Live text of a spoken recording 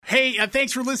Hey,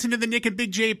 thanks for listening to the Nick and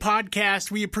Big J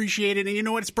podcast. We appreciate it. And you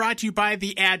know what? It's brought to you by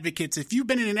The Advocates. If you've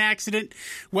been in an accident,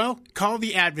 well, call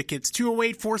The Advocates.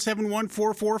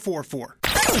 208-471-4444.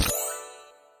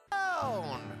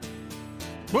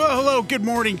 Well, hello, good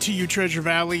morning to you, Treasure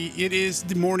Valley. It is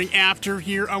the morning after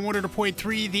here on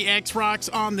 100.3 The X-Rocks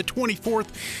on the 24th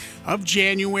of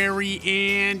January.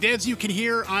 And as you can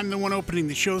hear, I'm the one opening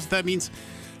the show, so that means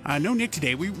no Nick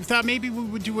today. We thought maybe we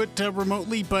would do it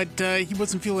remotely, but he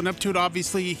wasn't feeling up to it.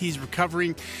 Obviously, he's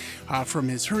recovering from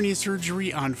his hernia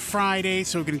surgery on Friday,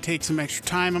 so we're going to take some extra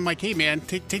time. I'm like, hey, man,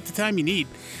 take the time you need.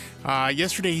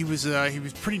 Yesterday he was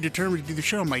pretty determined to do the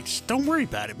show. I'm like, don't worry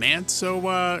about it, man. So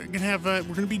we're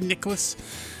gonna be Nicholas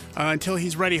until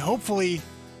he's ready. Hopefully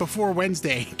before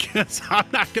Wednesday, because I'm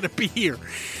not gonna be here.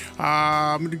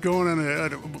 I'm gonna go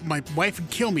on my wife would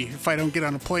kill me if I don't get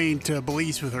on a plane to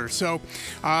Belize with her. So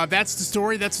that's the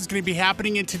story. That's what's gonna be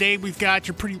happening. And today we've got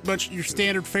pretty much your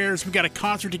standard fares. We've got a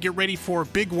concert to get ready for, a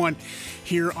big one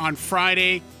here on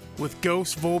Friday with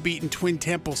Ghost, Volbeat, and Twin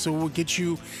Temple. So we'll get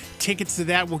you tickets to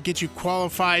that. We'll get you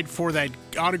qualified for that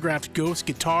autographed Ghost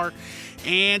guitar.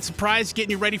 And surprise, getting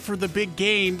you ready for the big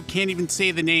game. Can't even say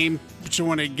the name, but you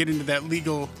want to get into that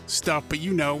legal stuff. But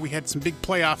you know, we had some big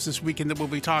playoffs this weekend that we'll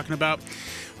be talking about.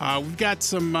 We've got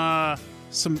some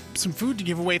food to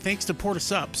give away thanks to Porta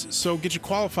Subs. So get you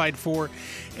qualified for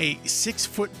a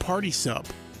 6-foot party sub.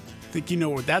 I think you know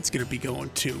where that's going to be going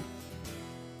to.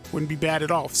 Wouldn't be bad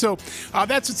at all. So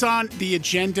that's what's on the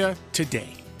agenda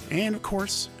today. And, of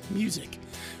course, music.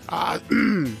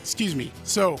 Excuse me.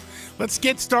 So let's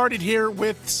get started here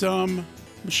with some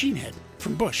Machine Head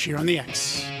from Bush here on the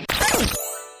X. Hey,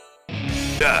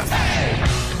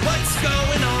 what's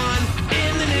going on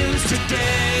in the news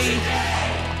today?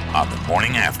 On the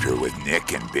morning after with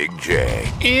Nick and Big J.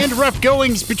 And rough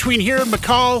goings between here and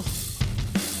McCall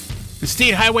and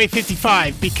State Highway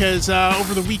 55 because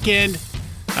over the weekend,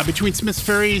 between Smiths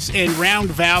Ferries and Round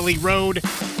Valley Road,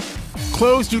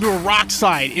 closed due to a rock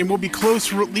slide and will be closed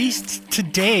for at least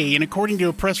today. And according to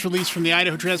a press release from the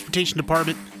Idaho Transportation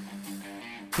Department,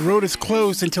 the road is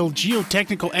closed until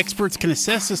geotechnical experts can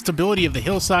assess the stability of the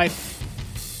hillside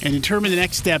and determine the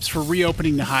next steps for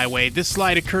reopening the highway. This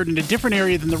slide occurred in a different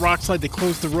area than the rock slide that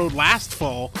closed the road last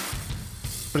fall.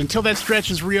 But until that stretch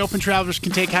is reopened, travelers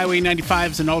can take Highway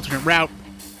 95 as an alternate route.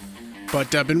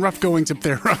 But been rough goings up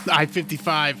there on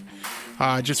I-55,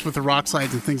 just with the rock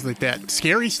slides and things like that.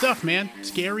 Scary stuff, man.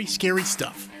 Scary, scary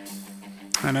stuff.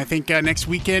 And I think next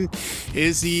weekend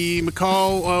is the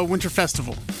McCall Winter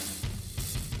Festival.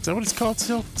 Is that what it's called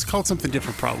still? It's called something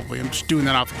different probably. I'm just doing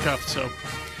that off the cuff, so.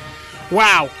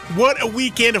 Wow, what a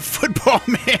weekend of football,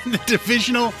 man. The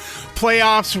divisional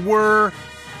playoffs were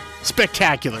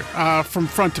spectacular from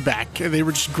front to back. They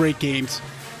were just great games.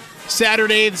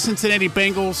 Saturday, the Cincinnati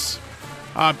Bengals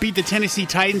beat the Tennessee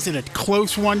Titans in a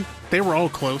close one. They were all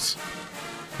close.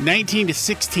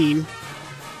 19-16.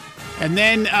 And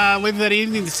then later that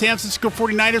evening, the San Francisco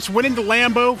 49ers went into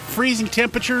Lambeau, freezing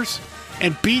temperatures,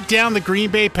 and beat down the Green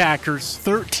Bay Packers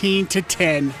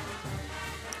 13-10.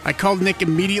 I called Nick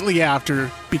immediately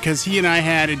after because he and I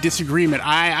had a disagreement.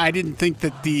 I didn't think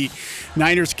that the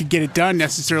Niners could get it done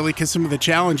necessarily because some of the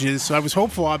challenges. So I was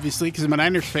hopeful, obviously, because I'm a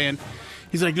Niners fan.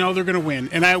 He's like, no, they're going to win.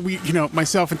 And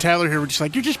myself and Tyler here were just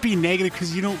like, you're just being negative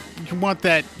because you want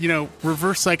that,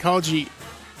 reverse psychology.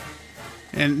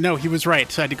 And no, he was right.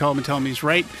 So I had to call him and tell him he's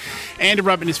right and to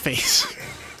rub in his face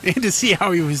and to see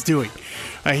how he was doing.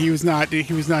 He was not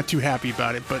too happy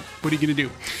about it, but what are you going to do?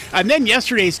 And then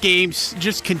yesterday's games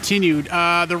just continued.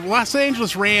 The Los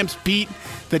Angeles Rams beat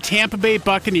the Tampa Bay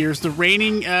Buccaneers, the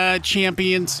reigning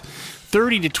champions,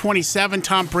 30-27.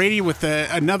 Tom Brady with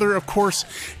another, of course,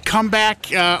 comeback.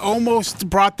 Almost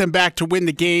brought them back to win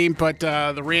the game, but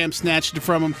the Rams snatched it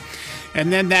from them.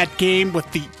 And then that game with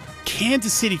the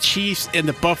Kansas City Chiefs and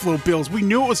the Buffalo Bills. We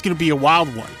knew it was going to be a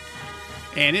wild one,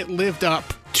 and it lived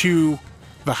up to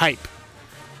the hype.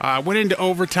 Went into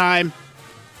overtime.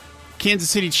 Kansas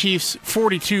City Chiefs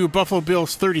 42, Buffalo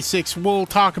Bills 36. We'll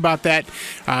talk about that.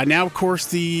 Now, of course,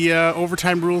 the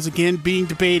overtime rules again being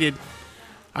debated.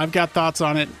 I've got thoughts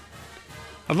on it.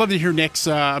 I'd love to hear Nick's.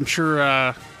 I'm sure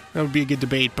that would be a good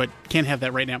debate, but can't have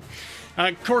that right now.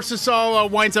 Of course, this all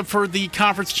winds up for the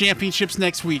conference championships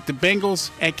next week. The Bengals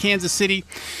at Kansas City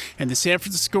and the San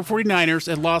Francisco 49ers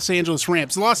at Los Angeles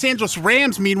Rams. The Los Angeles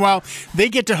Rams, meanwhile, they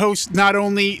get to host not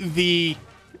only the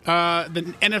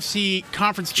NFC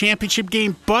Conference Championship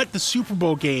game, but the Super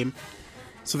Bowl game.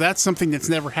 So that's something that's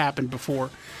never happened before.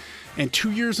 And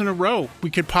 2 years in a row, we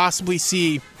could possibly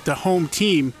see the home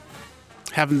team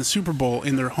having the Super Bowl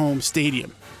in their home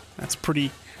stadium. That's pretty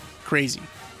crazy.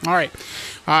 All right.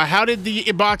 How did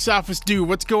the box office do?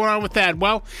 What's going on with that?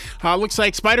 Well, looks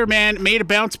like Spider-Man made a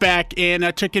bounce back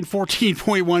and took in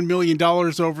 $14.1 million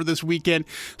over this weekend.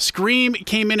 Scream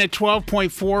came in at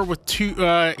 12.4 with two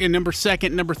in number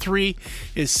second. Number 3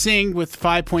 is Sing with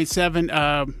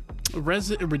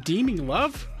 5.7. Redeeming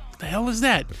Love? What the hell is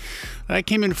that? That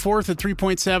came in fourth at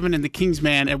 3.7, and The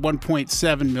Kingsman at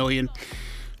 1.7 million.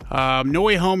 No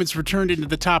Way Home has returned into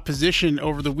the top position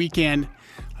over the weekend.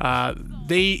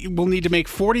 They will need to make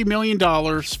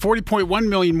 $40.1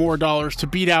 million more to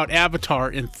beat out Avatar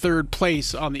in third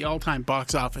place on the all-time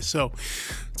box office. So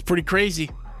it's pretty crazy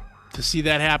to see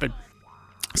that happen.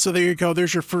 So there you go.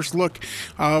 There's your first look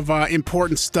of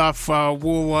important stuff.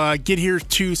 We'll get here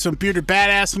to some Bearded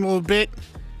Badass in a little bit.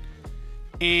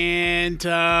 And,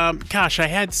 gosh, I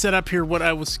had set up here what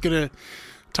I was going to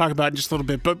talk about in just a little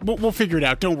bit, but we'll figure it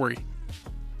out. Don't worry.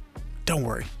 Don't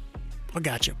worry. I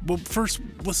got you. Well, first,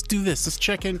 let's do this. Let's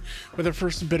check in with our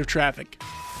first bit of traffic.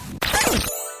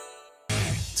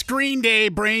 It's Green Day,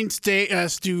 Brain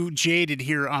Stew Jaded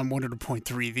here on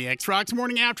 100.3 The X Rocks.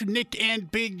 Morning after Nick and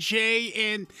Big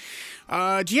J. And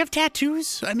do you have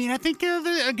tattoos? I mean, I think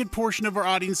a good portion of our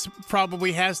audience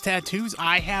probably has tattoos.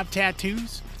 I have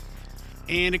tattoos.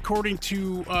 And according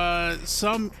to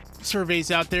some surveys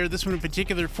out there, this one in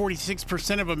particular,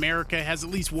 46% of America has at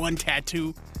least one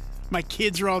tattoo. My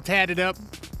kids are all tatted up.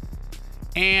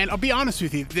 And I'll be honest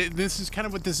with you, this is kind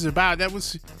of what this is about. It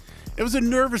was a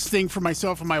nervous thing for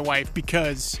myself and my wife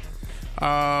because,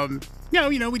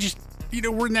 we just,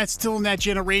 we're still in that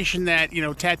generation that,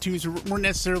 tattoos weren't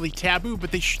necessarily taboo,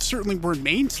 but they certainly weren't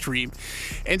mainstream.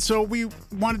 And so we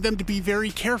wanted them to be very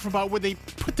careful about where they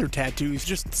put their tattoos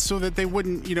just so that they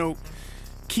wouldn't,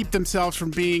 keep themselves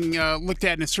from being looked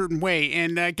at in a certain way.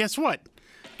 And guess what?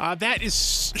 That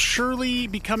is surely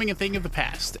becoming a thing of the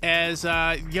past. As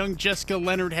young Jessica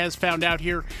Leonard has found out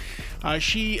here,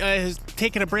 she has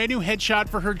taken a brand new headshot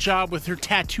for her job with her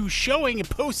tattoo showing and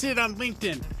posted it on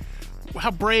LinkedIn.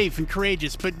 How brave and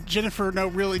courageous. But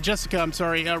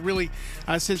Jessica, really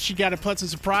says she got a pleasant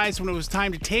surprise when it was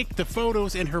time to take the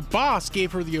photos, and her boss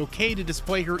gave her the okay to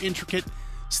display her intricate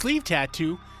sleeve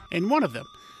tattoo in one of them.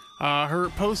 Her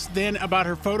post then about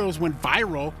her photos went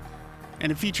viral,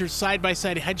 and it features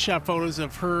side-by-side headshot photos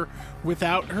of her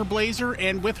without her blazer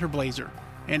and with her blazer.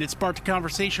 And it sparked a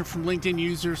conversation from LinkedIn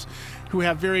users who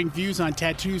have varying views on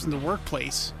tattoos in the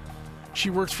workplace.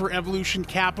 She works for Evolution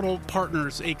Capital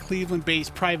Partners, a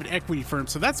Cleveland-based private equity firm.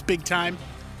 So that's big time.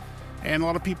 And a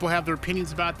lot of people have their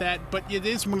opinions about that. But it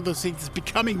is one of those things that's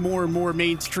becoming more and more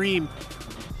mainstream,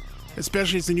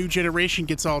 especially as the new generation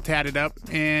gets all tatted up.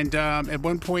 And at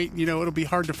one point, it'll be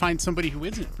hard to find somebody who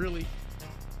isn't, really.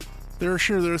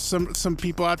 There's some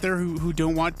people out there who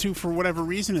don't want to for whatever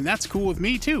reason, and that's cool with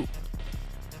me too.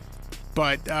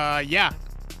 But yeah,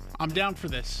 I'm down for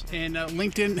this. And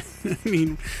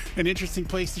LinkedIn, an interesting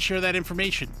place to share that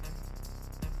information,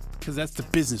 because that's the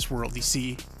business world, you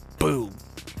see. Boom.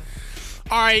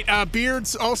 All right,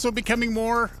 beards also becoming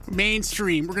more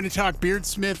mainstream. We're going to talk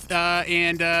Beardsmith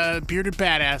and Bearded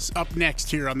Badass up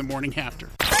next here on the Morning After.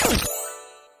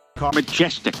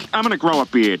 Majestic. I'm gonna grow a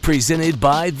beard. Presented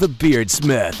by The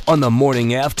Beardsmith on the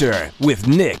Morning After with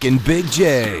Nick and Big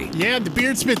J. Yeah,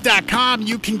 thebeardsmith.com.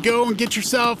 You can go and get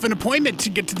yourself an appointment to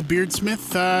get to the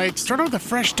Beardsmith. Start out with a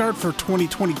fresh start for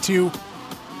 2022.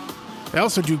 They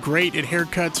also do great at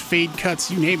haircuts, fade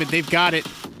cuts, you name it, they've got it.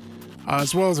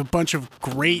 As well as a bunch of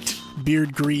great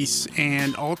beard grease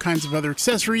and all kinds of other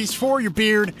accessories for your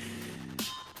beard.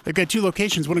 They've got 2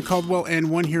 locations, one in Caldwell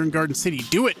and one here in Garden City.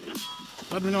 Do it.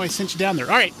 Let them know I sent you down there.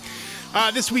 All right.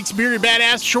 This week's Bearded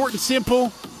Badass, short and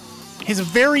simple. He has a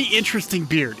very interesting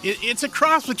beard. It's a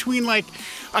cross between like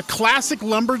a classic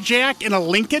lumberjack and a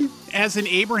Lincoln, as in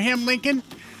Abraham Lincoln.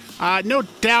 No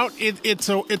doubt it's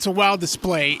a wild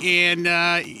display. And,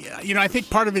 I think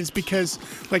part of it is because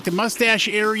like the mustache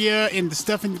area and the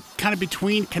stuff in kind of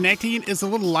between connecting is a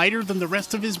little lighter than the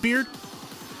rest of his beard.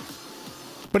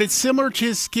 But it's similar to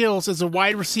his skills as a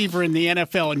wide receiver in the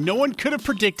NFL. And no one could have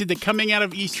predicted that coming out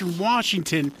of Eastern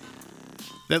Washington,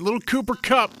 that little Cooper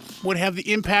Kupp would have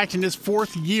the impact in his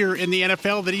 4th year in the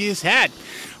NFL that he has had.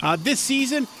 This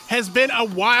season has been a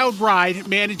wild ride,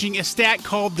 managing a stat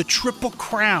called the Triple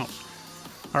Crown.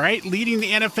 All right, leading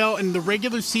the NFL in the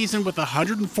regular season with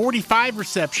 145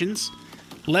 receptions,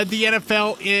 led the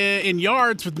NFL in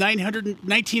yards with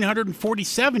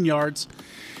 1,947 yards,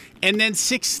 and then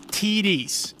 16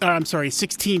 TDs.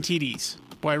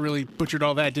 Boy, I really butchered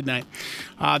all that, didn't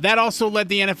I? That also led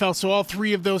the NFL, so all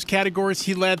 3 of those categories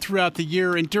he led throughout the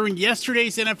year. And during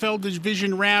yesterday's NFL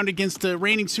division round against the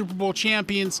reigning Super Bowl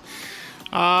champions,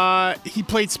 He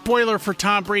played spoiler for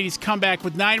Tom Brady's comeback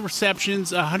with 9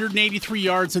 receptions, 183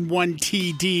 yards, and 1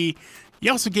 TD. He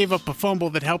also gave up a fumble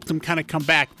that helped him kind of come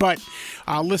back. But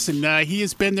listen, he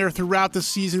has been there throughout the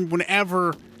season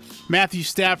whenever Matthew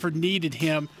Stafford needed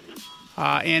him.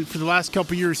 And for the last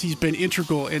couple years, he's been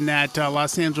integral in that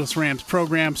Los Angeles Rams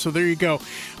program. So there you go.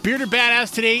 Bearded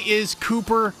Badass today is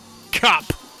Cooper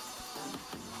Kupp.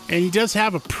 And he does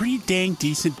have a pretty dang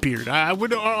decent beard. I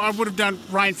would have done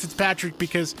Ryan Fitzpatrick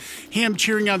because him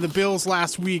cheering on the Bills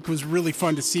last week was really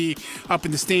fun to see up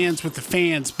in the stands with the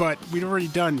fans. But we'd already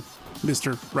done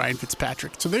Mr. Ryan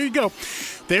Fitzpatrick. So there you go.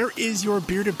 There is your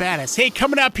Bearded Badass. Hey,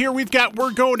 coming up here, we've got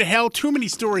We're Going to Hell. Too many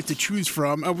stories to choose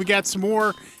from. We got some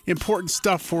more important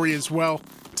stuff for you as well.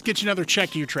 Let's get you another check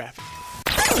of your traffic.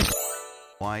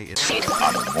 On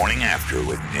the morning after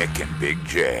with Nick and Big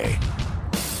J.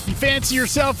 You fancy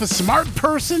yourself a smart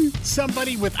person?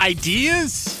 Somebody with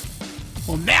ideas?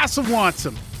 Well, NASA wants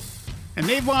them. And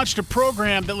they've launched a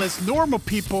program that lets normal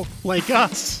people like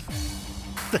us,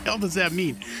 what the hell does that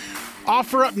mean,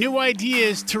 offer up new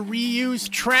ideas to reuse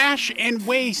trash and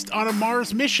waste on a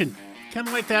Mars mission. Kind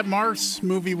of like that Mars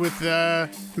movie with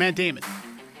Matt Damon.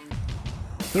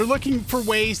 They're looking for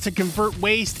ways to convert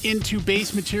waste into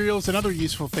base materials and other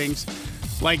useful things,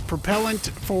 like propellant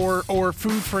or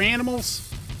food for animals.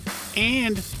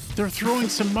 And they're throwing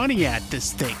some money at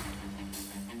this thing.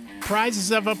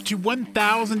 Prizes of up to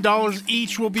 $1,000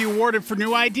 each will be awarded for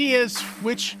new ideas,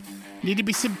 which need to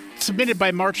be submitted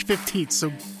by March 15th.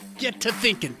 So get to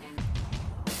thinking.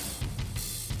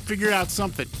 Figure out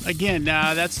something. Again,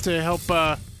 that's to help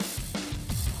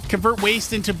convert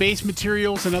waste into base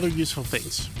materials and other useful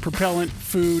things. Propellant,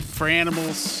 food for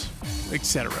animals,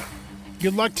 etc.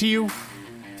 Good luck to you,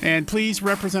 and please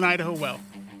represent Idaho well.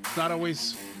 It's not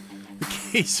always the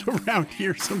case around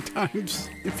here sometimes,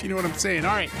 if you know what I'm saying.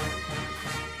 All right.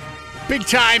 Big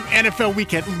time NFL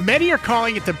weekend. Many are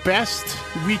calling it the best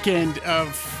weekend of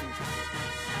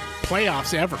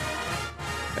playoffs ever.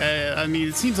 I mean,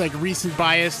 it seems like recent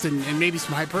bias and maybe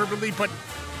some hyperbole, but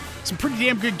some pretty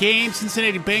damn good games.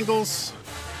 Cincinnati Bengals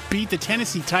beat the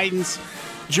Tennessee Titans.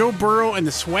 Joe Burrow and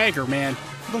the swagger, man.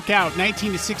 Look out.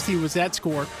 19-16 was that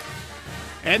score.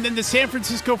 And then the San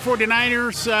Francisco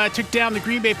 49ers took down the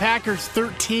Green Bay Packers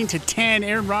 13-10.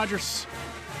 Aaron Rodgers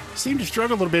seemed to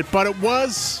struggle a little bit, but it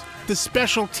was the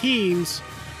special teams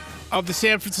of the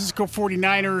San Francisco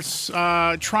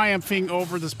 49ers triumphing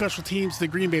over the special teams. The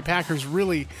Green Bay Packers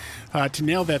really to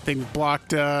nail that thing.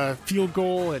 Blocked field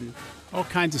goal and all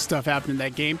kinds of stuff happened in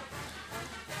that game.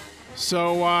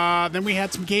 So then we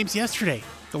had some games yesterday.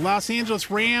 The Los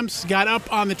Angeles Rams got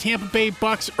up on the Tampa Bay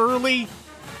Bucks early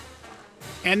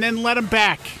and then let them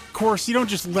back. Of course, you don't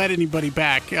just let anybody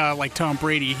back like Tom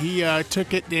Brady. He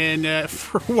took it, and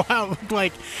for a while, it looked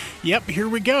like, yep, here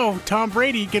we go. Tom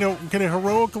Brady gonna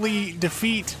heroically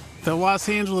defeat the Los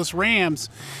Angeles Rams.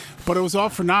 But it was all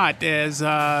for naught as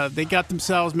they got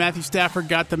themselves, Matthew Stafford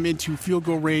got them into field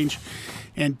goal range,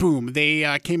 and boom,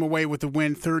 they came away with the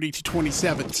win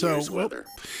 30-27. So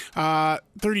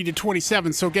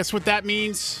 30-27. So guess what that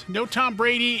means? No Tom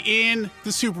Brady in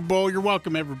the Super Bowl. You're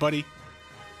welcome, everybody.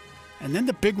 And then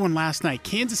the big one last night,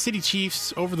 Kansas City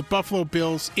Chiefs over the Buffalo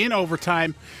Bills in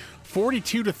overtime,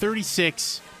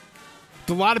 42-36.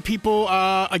 A lot of people,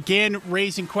 again,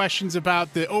 raising questions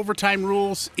about the overtime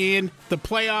rules in the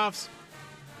playoffs.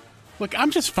 Look,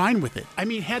 I'm just fine with it. I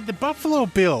mean, had the Buffalo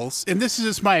Bills, and this is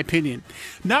just my opinion,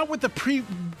 not with the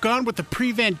gone with the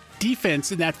prevent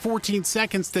defense in that 14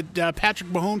 seconds that Patrick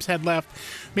Mahomes had left,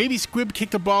 maybe Squibb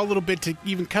kicked the ball a little bit to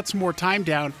even cut some more time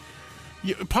down.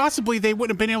 Possibly they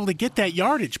wouldn't have been able to get that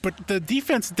yardage, but the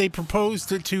defense that they proposed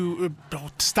to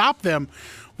stop them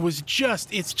was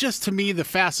it's just to me the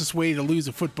fastest way to lose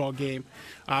a football game.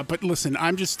 But listen,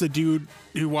 I'm just a dude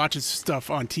who watches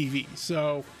stuff on TV.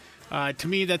 So to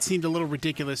me, that seemed a little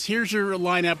ridiculous. Here's your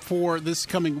lineup for this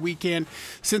coming weekend.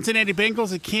 Cincinnati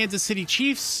Bengals at Kansas City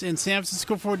Chiefs, and San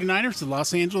Francisco 49ers, the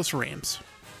Los Angeles Rams.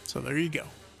 So there you go.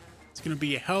 It's going to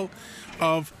be a hell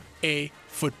of a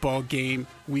football game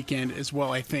weekend as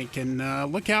well, I think. And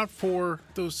look out for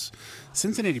those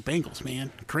Cincinnati Bengals,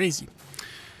 man. Crazy.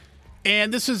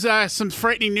 And this is some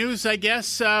frightening news, I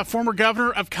guess. Former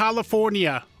governor of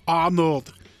California,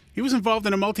 Arnold. He was involved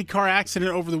in a multi-car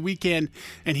accident over the weekend,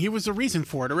 and he was the reason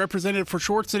for it. A representative for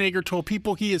Schwarzenegger told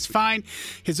people he is fine.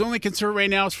 His only concern right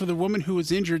now is for the woman who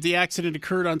was injured. The accident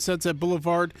occurred on Sunset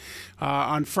Boulevard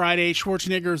on Friday.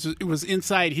 Schwarzenegger was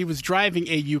inside. He was driving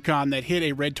a Yukon that hit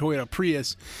a red Toyota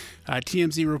Prius.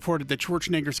 TMZ reported that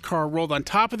Schwarzenegger's car rolled on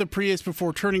top of the Prius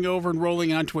before turning over and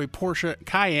rolling onto a Porsche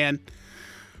Cayenne.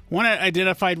 One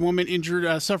identified woman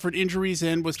suffered injuries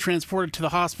and was transported to the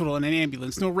hospital in an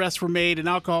ambulance. No arrests were made, and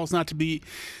alcohol is not to be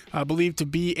believed to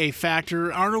be a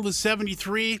factor. Arnold is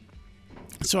 73.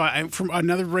 So I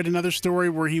read another story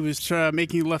where he was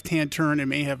making a left-hand turn and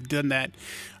may have done that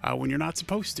when you're not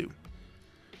supposed to.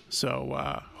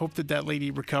 So hope that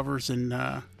lady recovers. And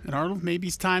Arnold, maybe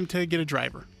it's time to get a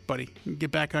driver, buddy.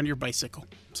 Get back on your bicycle.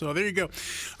 So there you go.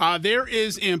 There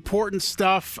is important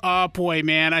stuff. Boy,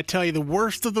 man, I tell you, the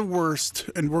worst of the worst,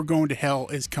 and we're going to hell,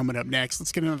 is coming up next.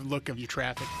 Let's get another look of your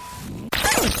traffic.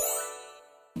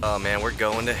 Oh, man, we're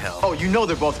going to hell. Oh, you know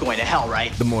they're both going to hell,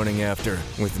 right? The Morning After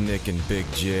with Nick and Big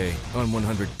J on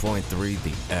 100.3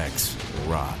 The X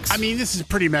Rocks. I mean, this is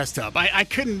pretty messed up. I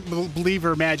couldn't believe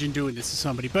or imagine doing this to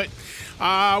somebody. But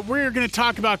we're going to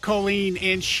talk about Colleen,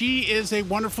 and she is a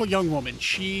wonderful young woman.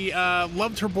 She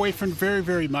loved her boyfriend very,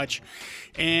 very much.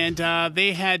 And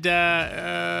they had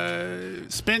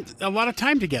spent a lot of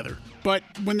time together. But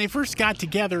when they first got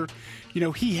together,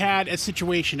 he had a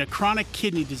situation, a chronic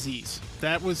kidney disease.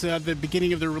 That was the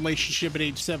beginning of their relationship at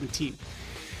age 17.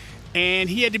 And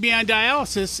he had to be on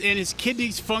dialysis, and his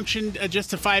kidneys functioned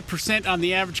just to 5% on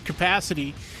the average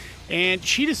capacity. And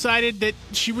she decided that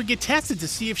she would get tested to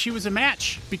see if she was a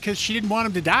match because she didn't want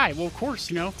him to die. Well, of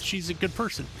course, she's a good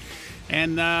person.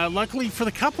 And luckily for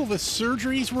the couple, the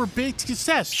surgeries were a big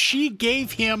success. She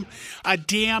gave him a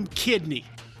damn kidney.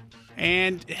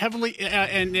 And happily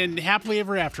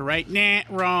ever after, right? Nah,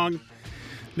 wrong.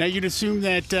 Now you'd assume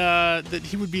that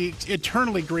he would be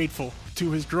eternally grateful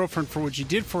to his girlfriend for what she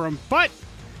did for him, but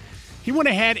he went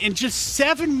ahead and just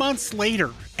 7 months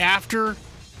later, after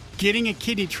getting a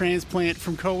kidney transplant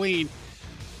from Colleen,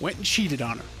 went and cheated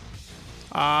on her.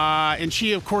 And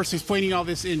she, of course, explaining all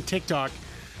this in TikTok.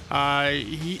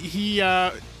 He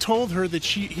told her that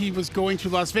he was going to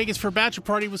Las Vegas for a bachelor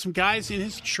party with some guys in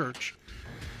his church.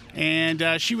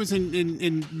 And she was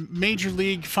in major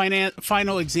league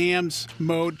final exams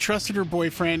mode, trusted her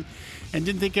boyfriend, and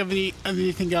didn't think of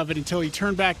anything of it until he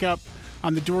turned back up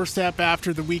on the doorstep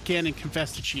after the weekend and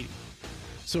confessed to cheating.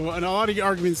 So in a lot of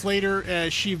arguments later,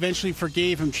 she eventually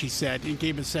forgave him, she said, and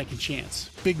gave him a second chance.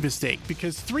 Big mistake,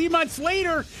 because 3 months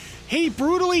later, he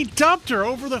brutally dumped her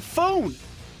over the phone.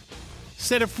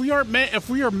 Said if we are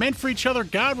meant for each other,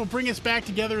 God will bring us back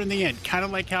together in the end. Kind of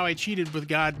like how I cheated with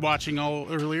God watching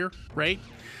all earlier, right?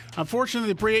 Unfortunately,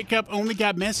 the breakup only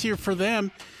got messier for them,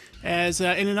 as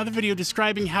in another video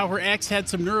describing how her ex had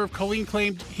some nerve, Colleen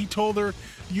claimed he told her,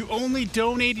 "You only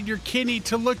donated your kidney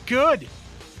to look good."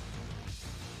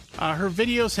 Her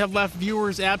videos have left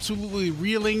viewers absolutely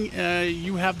reeling.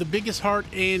 You have the biggest heart,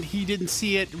 and he didn't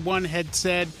see it. One had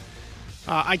said,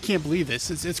 I can't believe this.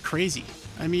 It's crazy.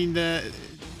 I mean,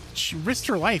 she risked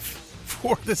her life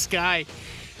for this guy,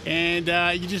 and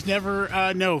you just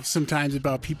never know sometimes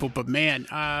about people. But man,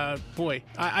 boy,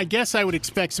 I guess I would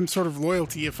expect some sort of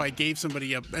loyalty if I gave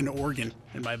somebody an organ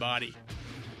in my body.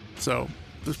 So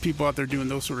there's people out there doing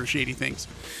those sort of shady things.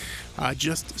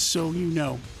 Just so you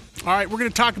know. All right, we're going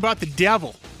to talk about the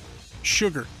devil,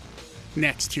 sugar,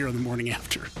 next here on the Morning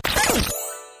After.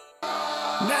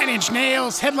 9 Inch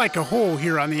Nails, Head Like a Hole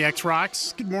here on the X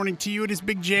Rocks. Good morning to you. It is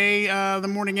Big J, the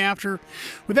Morning After.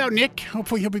 Without Nick,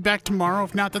 hopefully he'll be back tomorrow.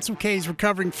 If not, that's okay. He's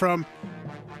recovering from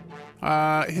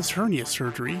his hernia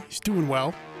surgery. He's doing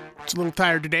well. He's a little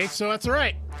tired today, so that's all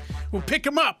right. We'll pick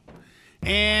him up.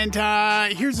 And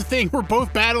here's the thing. We're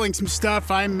both battling some stuff.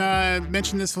 I'm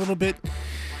mentioned this a little bit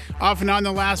off and on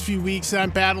the last few weeks.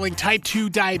 I'm battling type 2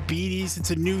 diabetes.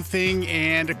 It's a new thing.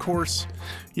 And, of course,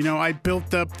 I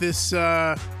built up this,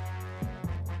 this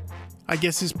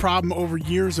problem over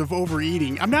years of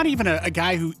overeating. I'm not even a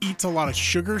guy who eats a lot of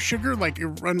sugar, like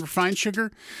unrefined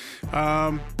sugar.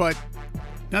 But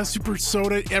not a super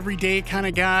soda everyday kind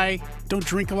of guy. Don't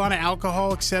drink a lot of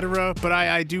alcohol, etc. But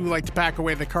I do like to pack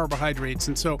away the carbohydrates.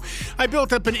 And so I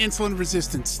built up an insulin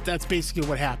resistance. That's basically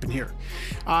what happened here.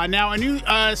 Now, a new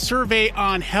survey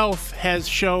on health has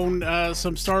shown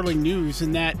some startling news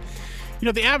in that,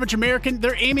 the average American,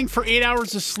 they're aiming for 8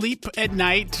 hours of sleep at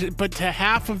night, but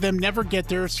half of them never get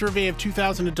there. A survey of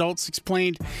 2,000 adults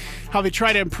explained how they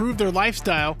try to improve their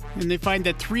lifestyle, and they find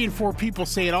that 3 in 4 people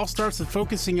say it all starts with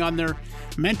focusing on their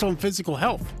mental and physical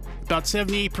health. About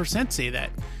 78% say that.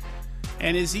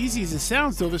 And as easy as it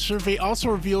sounds, though, the survey also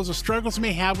reveals the struggles they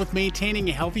may have with maintaining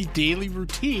a healthy daily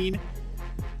routine,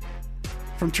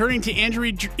 from turning to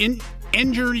energy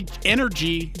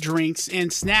drinks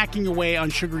and snacking away on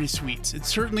sugary sweets. It's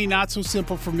certainly not so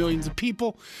simple for millions of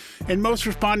people, and most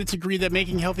respondents agree that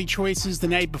making healthy choices the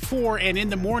night before and in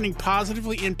the morning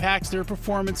positively impacts their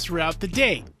performance throughout the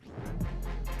day.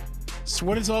 So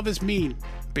what does all this mean,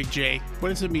 Big J? What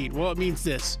does it mean? Well, it means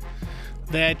this.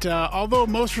 that although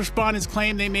most respondents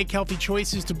claim they make healthy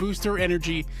choices to boost their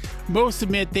energy, most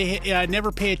admit they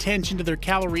never pay attention to their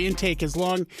calorie intake as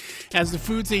long as the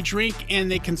foods they drink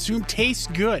and they consume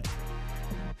taste good.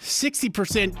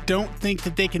 60% don't think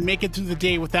that they can make it through the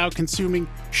day without consuming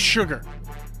sugar.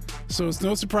 So it's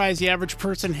no surprise the average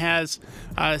person has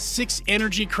 6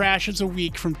 energy crashes a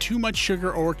week from too much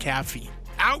sugar or caffeine.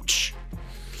 Ouch!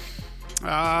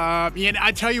 And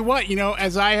I tell you what,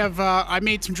 as I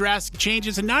made some drastic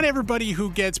changes, and not everybody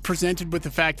who gets presented with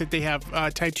the fact that they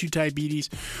have type 2 diabetes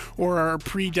or are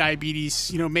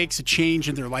pre-diabetes, makes a change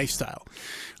in their lifestyle.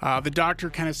 The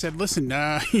doctor kind of said, listen,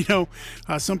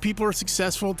 some people are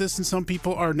successful at this and some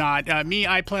people are not.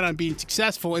 I plan on being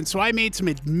successful, and so I made some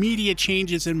immediate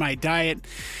changes in my diet,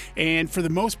 and for the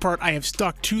most part, I have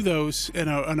stuck to those in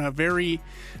a very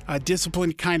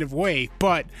disciplined kind of way.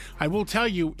 But I will tell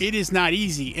you, it is not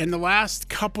easy. And the last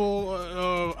couple,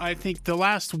 I think the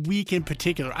last week in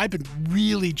particular, I've been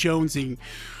really jonesing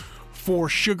for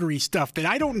sugary stuff that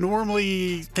I don't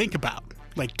normally think about,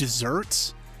 like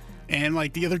desserts. And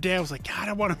like the other day, I was like, God,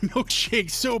 I want a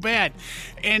milkshake so bad.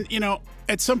 And,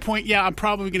 at some point, I'm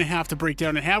probably going to have to break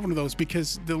down and have one of those,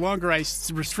 because the longer I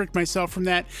restrict myself from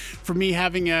that, for me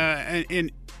having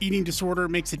an eating disorder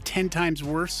makes it 10 times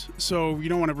worse. So you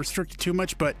don't want to restrict it too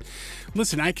much. But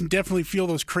listen, I can definitely feel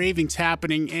those cravings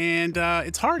happening, and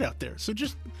it's hard out there. So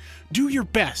just do your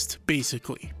best,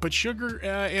 basically. But sugar,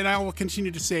 and I will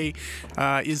continue to say,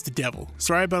 is the devil.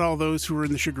 Sorry about all those who are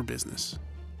in the sugar business.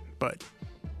 But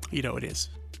it is.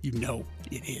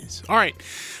 It is. All right.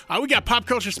 We got Pop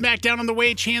Culture Smackdown on the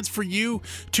way. Chance for you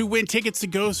to win tickets to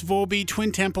Ghost Volbeat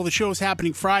Twin Temple. The show is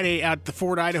happening Friday at the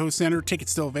Ford Idaho Center.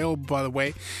 Tickets still available, by the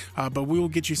way. But we will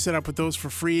get you set up with those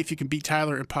for free if you can beat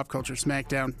Tyler in Pop Culture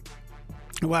Smackdown.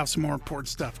 We'll have some more important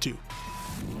stuff, too.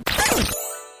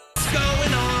 What's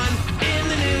going on in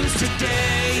the news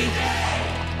today?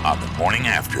 On the Morning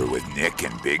After with Nick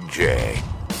and Big J.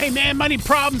 Hey, man, money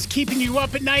problems keeping you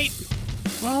up at night?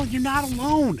 Well, you're not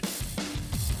alone.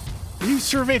 A new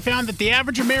survey found that the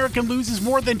average American loses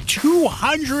more than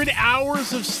 200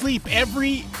 hours of sleep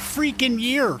every freaking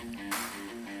year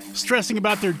stressing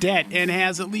about their debt, and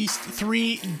has at least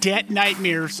 3 debt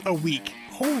nightmares a week.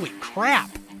 Holy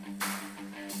crap.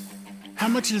 How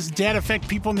much does debt affect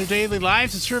people in their daily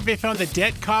lives? The survey found that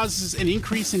debt causes an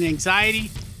increase in anxiety,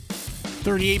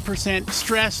 38%,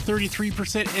 stress,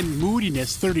 33%, and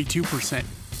moodiness, 32%.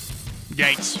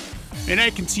 Yikes. And I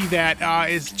can see that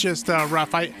it's just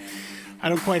rough. I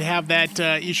don't quite have that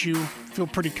issue. Feel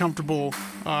pretty comfortable.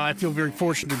 I feel very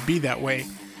fortunate to be that way.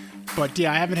 But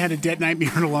I haven't had a debt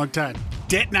nightmare in a long time.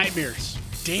 Debt nightmares.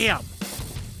 Damn.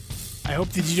 I hope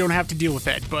that you don't have to deal with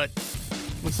that, but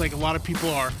looks like a lot of people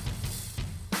are.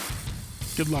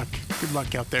 Good luck. Good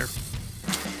luck out there.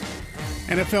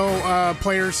 NFL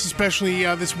players, especially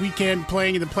this weekend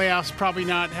playing in the playoffs, probably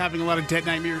not having a lot of debt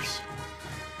nightmares.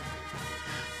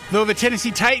 Though the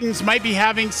Tennessee Titans might be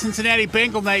having Cincinnati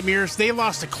Bengal nightmares, they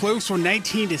lost a close one,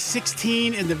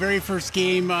 19-16 in the very first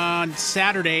game on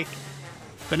Saturday.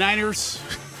 The Niners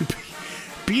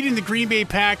beating the Green Bay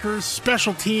Packers.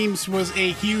 Special teams was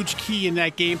a huge key in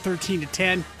that game,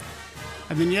 13-10.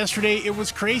 And then yesterday, it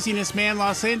was craziness, man.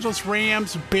 Los Angeles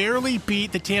Rams barely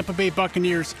beat the Tampa Bay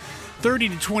Buccaneers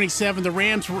 30-27. The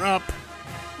Rams were up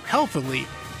healthily.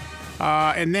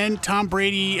 And then Tom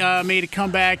Brady made a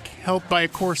comeback, helped by,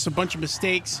 of course, a bunch of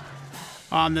mistakes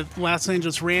on the Los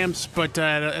Angeles Rams. But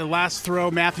at a last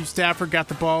throw, Matthew Stafford got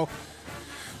the ball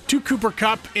to Cooper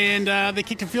Kupp, and they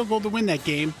kicked a field goal to win that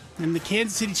game. And the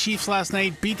Kansas City Chiefs last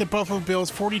night beat the Buffalo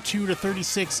Bills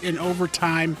 42-36 in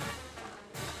overtime.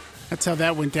 That's how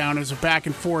that went down. It was a back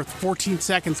and forth. 14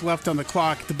 seconds left on the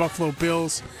clock. The Buffalo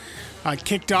Bills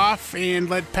kicked off and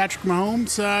let Patrick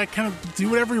Mahomes kind of do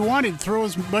whatever he wanted, throw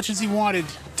as much as he wanted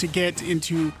to get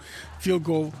into field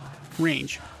goal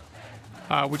range,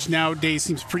 which nowadays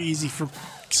seems pretty easy for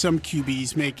some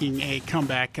QBs making a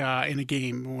comeback in a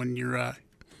game when you're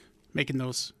making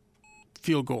those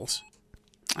field goals.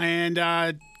 And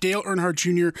Dale Earnhardt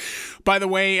Jr., by the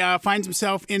way, finds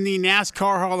himself in the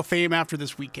NASCAR Hall of Fame after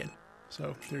this weekend.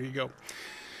 So there you go.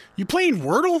 You playing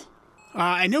Wordle?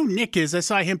 I know Nick is. I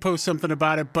saw him post something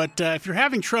about it. But if you're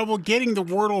having trouble getting the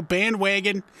Wordle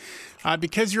bandwagon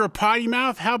because you're a potty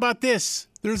mouth, how about this?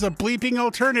 There's a bleeping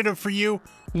alternative for you,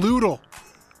 Loodle,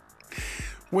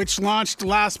 which launched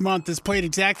last month, is played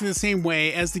exactly the same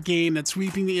way as the game that's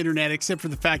sweeping the internet, except for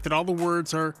the fact that all the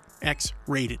words are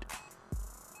X-rated.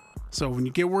 So when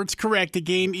you get words correct, the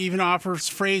game even offers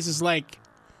phrases like,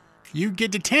 "You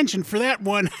get detention for that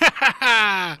one."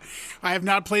 I have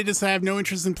not played this. I have no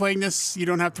interest in playing this. You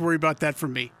don't have to worry about that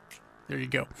from me. There you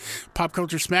go. Pop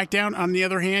Culture Smackdown, on the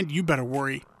other hand, you better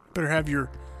worry. Better have your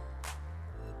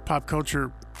pop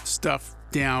culture stuff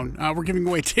down. We're giving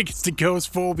away tickets to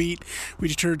Ghost, Volbeat. We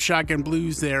just heard Shotgun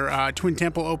Blues there. Twin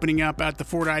Temple opening up at the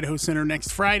Ford Idaho Center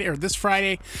next Friday, or this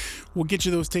Friday. We'll get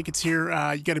you those tickets here.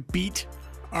 You got to beat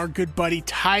our good buddy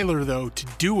Tyler, though, to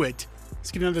do it.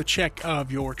 Let's get another check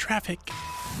of your traffic.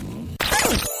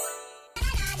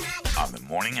 On the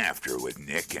morning after with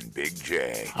Nick and Big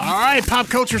J. All right, Pop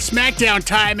Culture Smackdown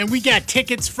time, and we got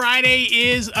tickets. Friday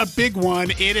is a big one.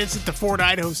 It is at the Ford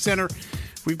Idaho Center.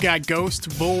 We've got Ghost,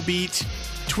 Volbeat,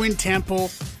 Twin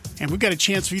Temple, and we've got a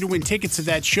chance for you to win tickets to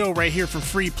that show right here for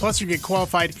free. Plus, you get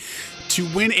qualified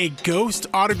to win a Ghost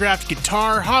autographed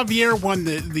guitar. Javier won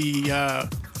the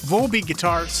Volbeat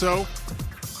guitar, so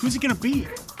who's it going to be?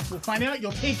 We'll find out.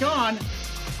 You'll take on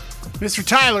Mr.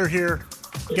 Tyler here.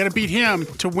 You got to beat him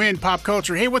to win Pop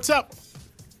Culture. Hey, what's up?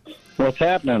 What's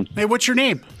happening? Hey, what's your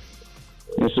name?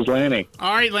 This is Lanny.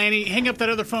 All right, Lanny, hang up that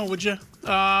other phone, would you?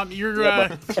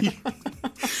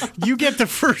 You get the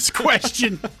first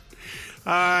question.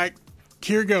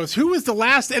 Here goes. Who was the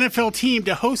last NFL team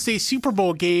to host a Super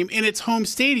Bowl game in its home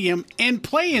stadium and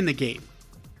play in the game?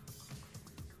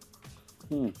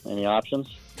 Any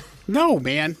options? No,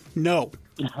 man. No.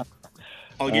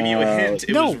 I'll give you a hint.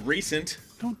 It no. was recent.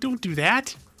 Don't do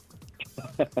that.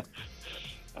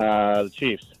 The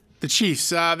Chiefs. The Chiefs.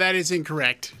 That is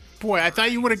incorrect. Boy, I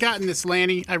thought you would have gotten this,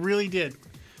 Lanny. I really did.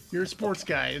 You're a sports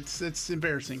guy. It's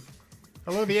embarrassing.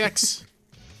 Hello, the X.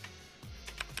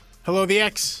 Hello, the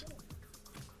X.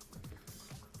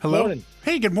 Hello. Morning.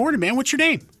 Hey, good morning, man. What's your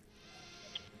name?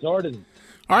 Arden.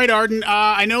 All right, Arden.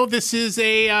 I know this is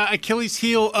a Achilles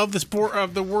heel of the sport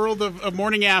of the world of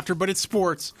morning after, but it's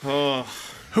sports. Oh.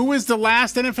 Who is the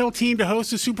last NFL team to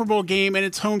host a Super Bowl game in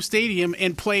its home stadium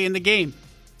and play in the game?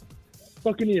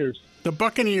 Buccaneers. The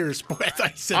Buccaneers. Boy, I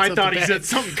thought he said something said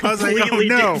something I was like, completely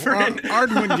no. different.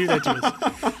 Arden wouldn't do that to us.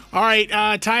 All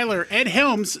right, Tyler. Ed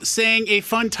Helms sang a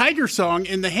fun Tiger song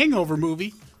in the Hangover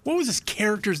movie. What was his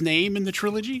character's name in the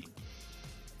trilogy?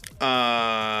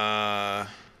 Oh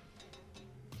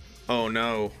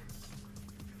no.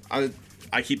 I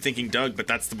keep thinking Doug, but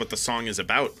that's what the song is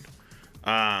about.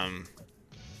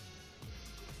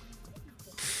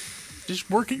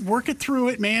 Just work it through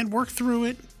it, man. Work through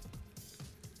it.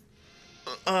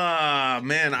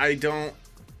 Man, I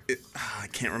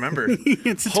can't remember.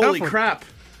 It's a Holy tough one. crap.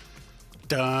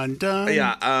 Dun dun.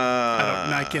 Yeah.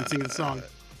 I can't sing the song.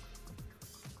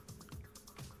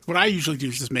 What I usually do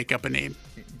is just make up a name,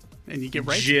 and you get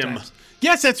right. Jim. Sometimes.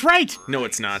 Yes, that's right. No,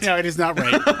 it's not. No, it is not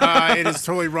right. It is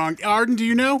totally wrong. Arden, do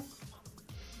you know?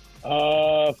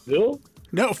 Phil?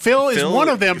 No, Phil is one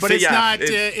of them, but Phil, it's yeah, not.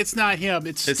 It's not him.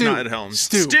 It's Stu. It's not at Helms.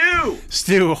 Stu.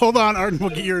 Stu. Hold on, Arden. We'll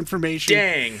get your information.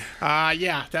 Dang.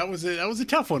 Yeah, that was a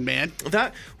tough one, man.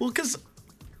 Because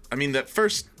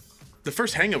the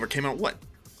first Hangover came out what,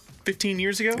 15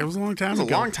 years ago? It was a long time ago. It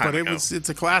was a long time ago. But it's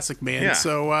a classic, man. Yeah.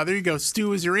 So there you go.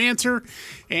 Stu is your answer,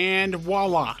 and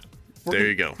voila. There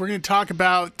you go. We're going to talk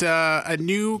about a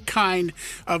new kind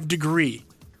of degree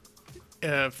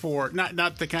for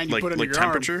not the kind you put under your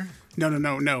temperature? arm.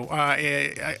 No.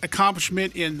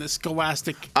 Accomplishment in the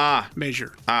scholastic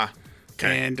measure.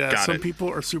 Okay. And Got some it. people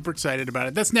are super excited about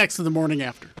it. That's next to the morning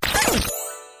after.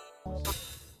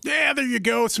 Yeah, there you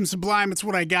go. Some Sublime. It's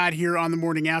what I got here on the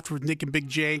morning after with Nick and Big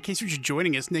J. In case you're just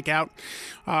joining us, Nick out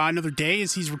another day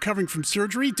as he's recovering from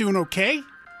surgery, doing okay.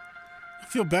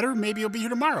 Feel better. Maybe he'll be here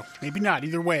tomorrow. Maybe not.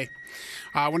 Either way.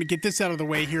 I want to get this out of the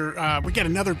way here. We got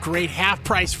another great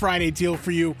half-price Friday deal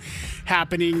for you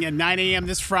happening at 9 a.m.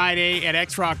 this Friday at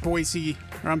X-Rock Boise.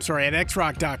 Or I'm sorry, at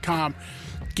xrock.com.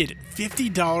 Get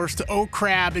 $50 to O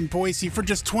Crab in Boise for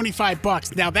just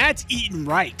 $25. Now that's eating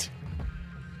right.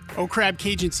 O Crab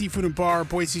Cajun Seafood and Bar,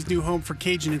 Boise's new home for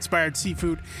Cajun-inspired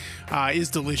seafood, is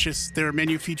delicious. Their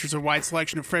menu features a wide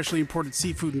selection of freshly imported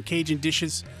seafood and Cajun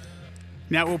dishes.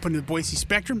 Now open to the Boise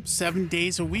Spectrum, 7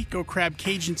 days a week. O Crab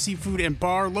Cajun Seafood and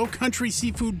Bar, Low Country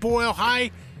Seafood Boil,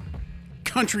 High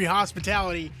Country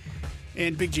Hospitality,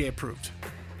 and Big J approved.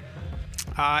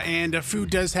 And food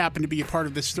does happen to be a part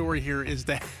of this story here. Is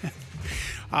that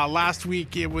last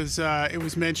week it was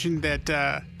mentioned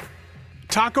that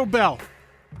Taco Bell,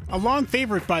 a long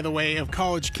favorite, by the way, of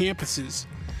college campuses,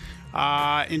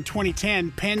 in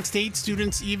 2010, Penn State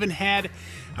students even had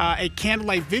a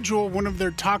candlelight vigil. One of their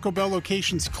Taco Bell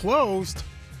locations closed.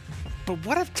 But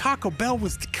what if Taco Bell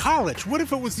was the college? What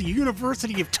if it was the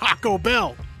University of Taco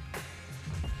Bell?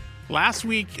 Last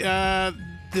week,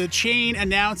 the chain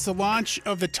announced the launch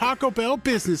of the Taco Bell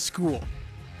Business School,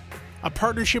 a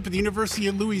partnership with the University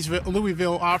of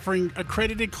Louisville offering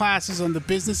accredited classes on the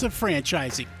business of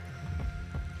franchising.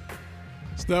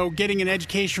 Though getting an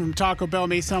education from Taco Bell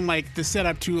may sound like the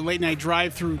setup to a late-night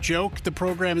drive-through joke, the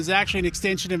program is actually an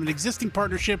extension of an existing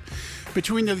partnership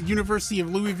between the University of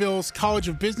Louisville's College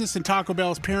of Business and Taco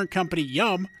Bell's parent company,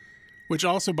 Yum, which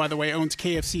also, by the way, owns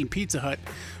KFC and Pizza Hut.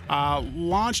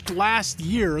 Launched last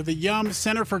year, the Yum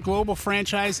Center for Global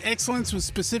Franchise Excellence was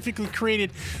specifically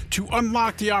created to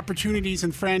unlock the opportunities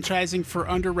in franchising for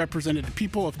underrepresented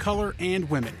people of color and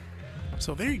women.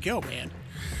 So there you go, man.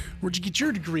 Where'd you get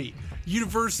your degree?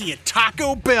 University of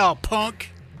Taco Bell,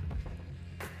 punk.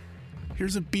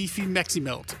 Here's a beefy Mexi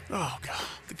Melt. Oh, God,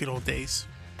 the good old days.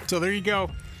 So there you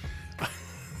go.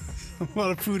 A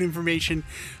lot of food information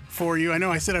for you. I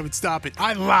know I said I would stop it.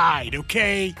 I lied,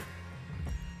 okay?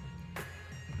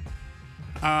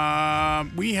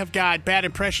 We have got bad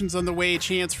impressions on the way, a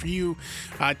chance for you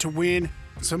to win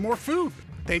some more food.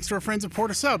 Thanks to our friends at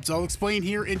Porta Subs. I'll explain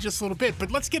here in just a little bit. But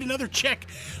let's get another check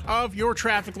of your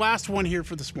traffic. Last one here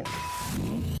for this morning.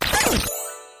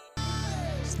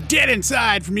 It's Dead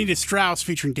Inside from Nita Strauss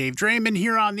featuring Dave Draymond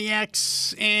here on the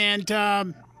X. And,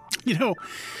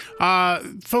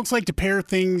 folks like to pair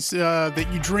things that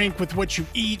you drink with what you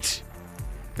eat.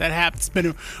 That happens. It's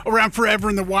been around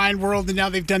forever in the wine world, and now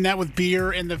they've done that with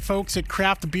beer. And the folks at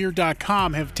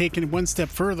craftbeer.com have taken it one step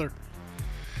further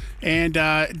and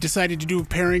decided to do a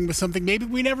pairing with something maybe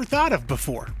we never thought of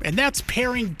before. And that's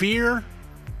pairing beer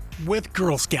with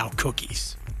Girl Scout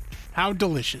cookies. How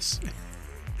delicious.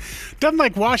 Doesn't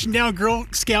like washing down Girl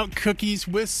Scout cookies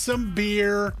with some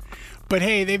beer. But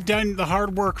hey, they've done the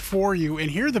hard work for you. And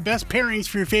here are the best pairings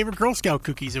for your favorite Girl Scout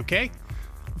cookies, okay?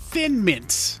 Thin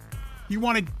Mints. You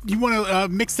want to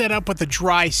mix that up with a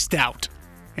dry stout.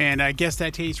 And I guess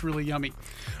that tastes really yummy.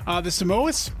 The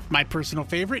Samoas, my personal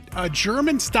favorite, a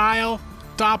German-style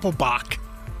Doppelbock.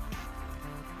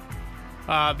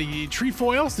 The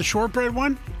Trefoils, the shortbread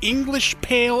one, English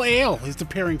Pale Ale is the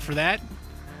pairing for that.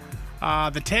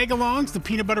 The Tagalongs, the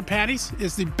peanut butter patties,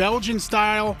 is the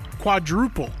Belgian-style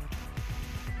Quadruple.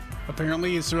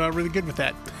 Apparently, is really good with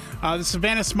that. The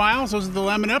Savannah Smiles, those are the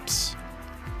Lemon Ups.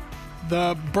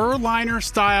 The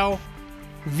Berliner-style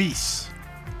Weiss.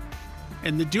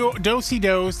 And the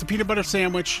Do-Si-Dos, the peanut butter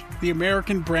sandwich, the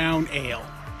American Brown Ale.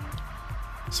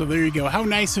 So there you go. How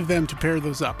nice of them to pair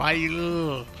those up.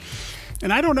 And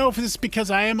I don't know if it's because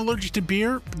I am allergic to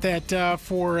beer that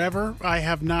forever I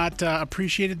have not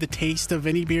appreciated the taste of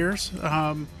any beers.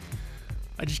 I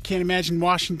just can't imagine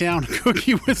washing down a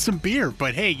cookie with some beer.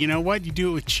 But hey, you know what? You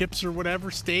do it with chips or whatever,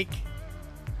 steak.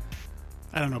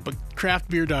 I don't know, but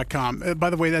craftbeer.com. By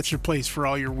the way, that's your place for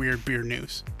all your weird beer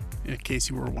news, in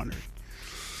case you were wondering.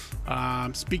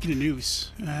 Speaking of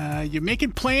news, you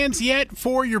making plans yet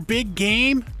for your big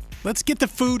game? Let's get the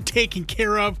food taken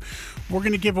care of. We're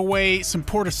going to give away some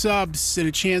Porta Subs and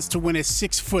a chance to win a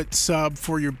 6-foot sub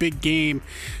for your big game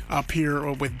up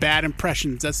here with Bad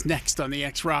Impressions. That's next on the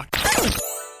X-Rock.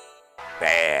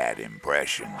 Bad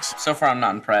impressions. So far, I'm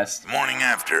not impressed. Morning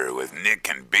After with Nick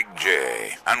and Big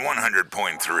J on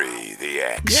 100.3 The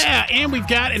X. Yeah, and we've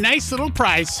got a nice little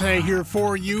prize here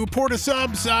for you. Porta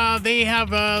Subs, they have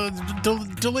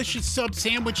delicious sub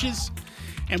sandwiches.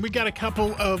 And we got a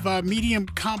couple of medium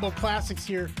combo classics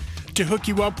here to hook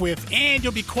you up with. And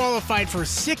you'll be qualified for a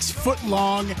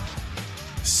 6-foot-long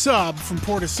sub from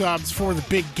Porta Subs for the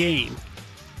big game.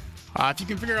 If you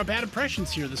can figure out bad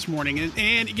impressions here this morning.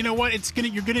 And you know what?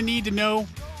 You're going to need to know.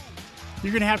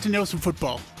 You're going to have to know some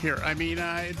football here. I mean,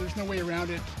 there's no way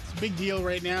around it. It's a big deal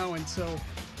right now. And so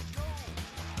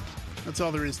that's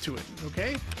all there is to it.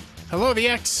 Okay? Hello, the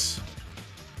X.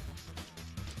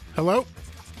 Hello?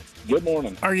 Good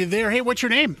morning. Are you there? Hey, what's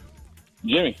your name?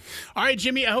 Jimmy. All right,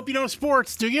 Jimmy, I hope you know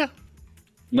sports, do you?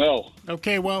 No.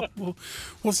 Okay, well,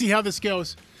 we'll see how this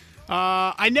goes.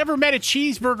 I never met a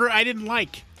cheeseburger I didn't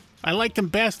like. I liked them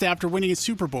best after winning a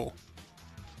Super Bowl.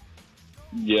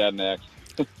 Yeah, next.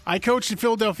 I coached the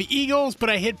Philadelphia Eagles, but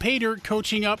I hit pay dirt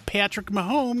coaching up Patrick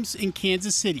Mahomes in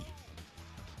Kansas City.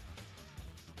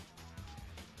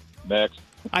 Next.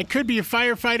 I could be a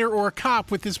firefighter or a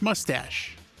cop with this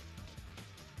mustache.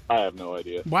 I have no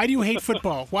idea. Why do you hate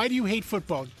football? Why do you hate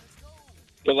football?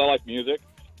 Because I like music.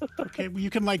 Okay, well, you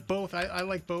can like both. I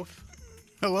like both.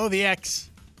 Hello, the X.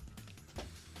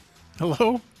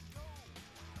 Hello?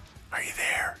 Are you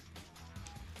there?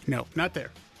 No, not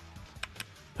there.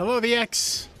 Hello, the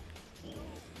X.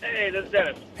 Hey, this is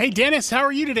Dennis. Hey, Dennis, how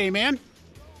are you today, man?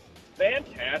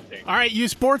 Fantastic. All right, you a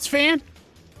sports fan?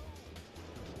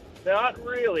 Not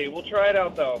really. We'll try it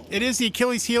out, though. It is the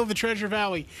Achilles heel of the Treasure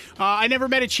Valley. I never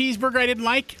met a cheeseburger I didn't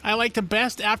like. I liked them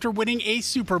best after winning a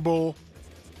Super Bowl.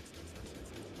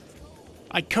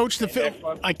 I coached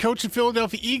the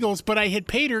Philadelphia Eagles, but I hit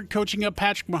pay dirt coaching up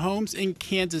Patrick Mahomes in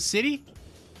Kansas City.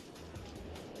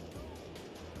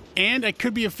 And I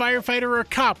could be a firefighter or a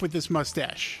cop with this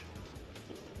mustache.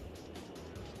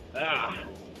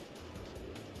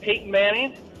 Peyton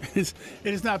Manning? It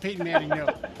is not Peyton Manning, no.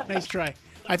 Nice try.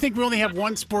 I think we only have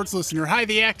one sports listener. Hi,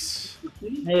 the X.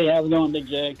 Hey, how's it going, Big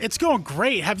J? It's going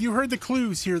great. Have you heard the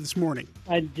clues here this morning?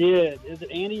 I did. Is it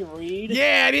Andy Reid?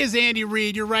 Yeah, it is Andy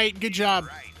Reid. You're right. Good job.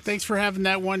 Thanks for having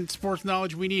that one sports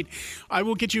knowledge we need. I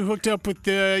will get you hooked up with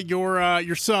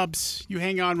your subs. You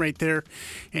hang on right there.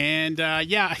 And,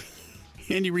 yeah,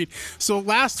 Andy Reid. So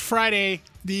last Friday,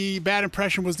 the bad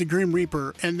impression was the Grim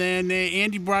Reaper. And then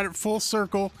Andy brought it full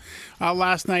circle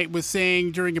last night with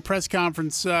saying during a press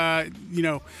conference, a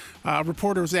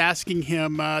reporter was asking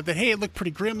him that, hey, it looked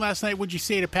pretty grim last night. What'd you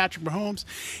say to Patrick Mahomes?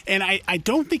 And I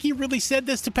don't think he really said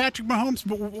this to Patrick Mahomes,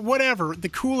 but whatever. The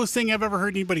coolest thing I've ever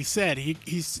heard anybody said.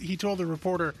 He told the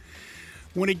reporter,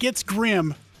 when it gets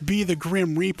grim, be the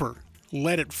Grim Reaper.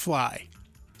 Let it fly.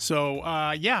 So,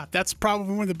 yeah, that's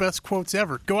probably one of the best quotes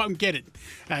ever. Go out and get it,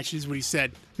 actually, is what he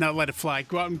said. Not let it fly.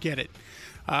 Go out and get it.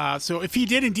 So if he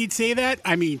did indeed say that,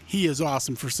 I mean, he is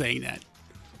awesome for saying that.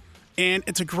 And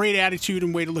it's a great attitude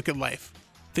and way to look at life.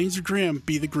 Things are grim,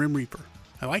 be the Grim Reaper.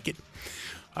 I like it.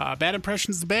 Bad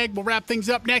impressions the bag. We'll wrap things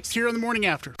up next here on the Morning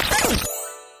After.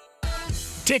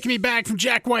 Taking me back from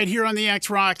Jack White here on the X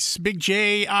Rocks. Big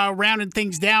J rounding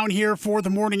things down here for the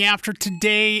Morning After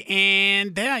today.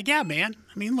 And yeah, man.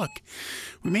 I mean, look,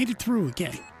 we made it through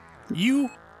again. You,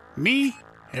 me,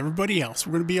 everybody else.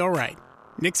 We're going to be all right.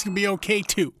 Nick's going to be okay,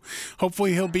 too.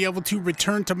 Hopefully he'll be able to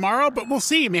return tomorrow, but we'll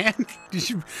see, man. It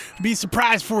should be a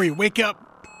surprise for you. Wake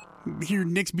up, hear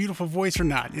Nick's beautiful voice or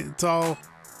not. It's all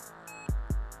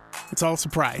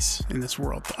surprise in this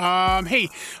world. Hey,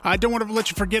 I don't want to let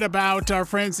you forget about our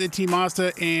friends at Team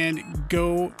Mazda and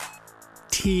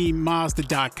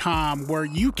GoTeamMazda.com, where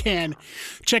you can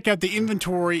check out the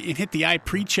inventory and hit the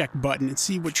pre-check button and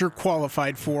see what you're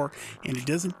qualified for, and it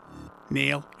doesn't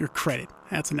nail your credit.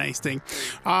 That's a nice thing.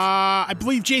 I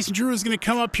believe Jason Drew is going to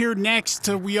come up here next.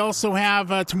 We also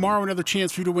have tomorrow another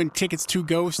chance for you to win tickets to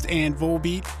Ghost and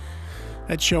Volbeat.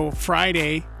 That show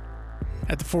Friday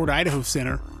at the Ford Idaho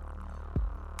Center.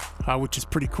 Which is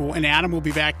pretty cool. And Adam will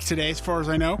be back today, as far as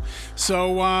I know.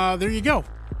 So there you go.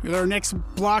 Our next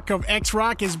block of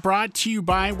X-Rock is brought to you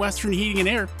by Western Heating and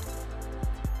Air.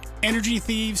 Energy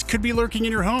thieves could be lurking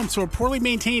in your home, so a poorly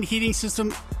maintained heating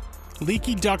system,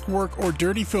 leaky ductwork, or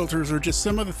dirty filters are just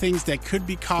some of the things that could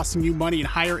be costing you money and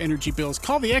higher energy bills.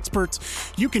 Call the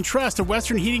experts you can trust at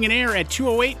Western Heating and Air at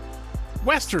 208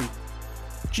 Western.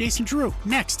 Jason Drew,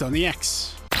 next on the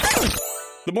X.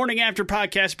 The Morning After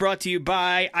podcast brought to you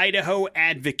by Idaho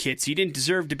Advocates. You didn't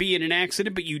deserve to be in an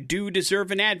accident, but you do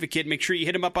deserve an advocate. Make sure you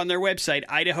hit them up on their website,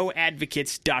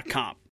 idahoadvocates.com.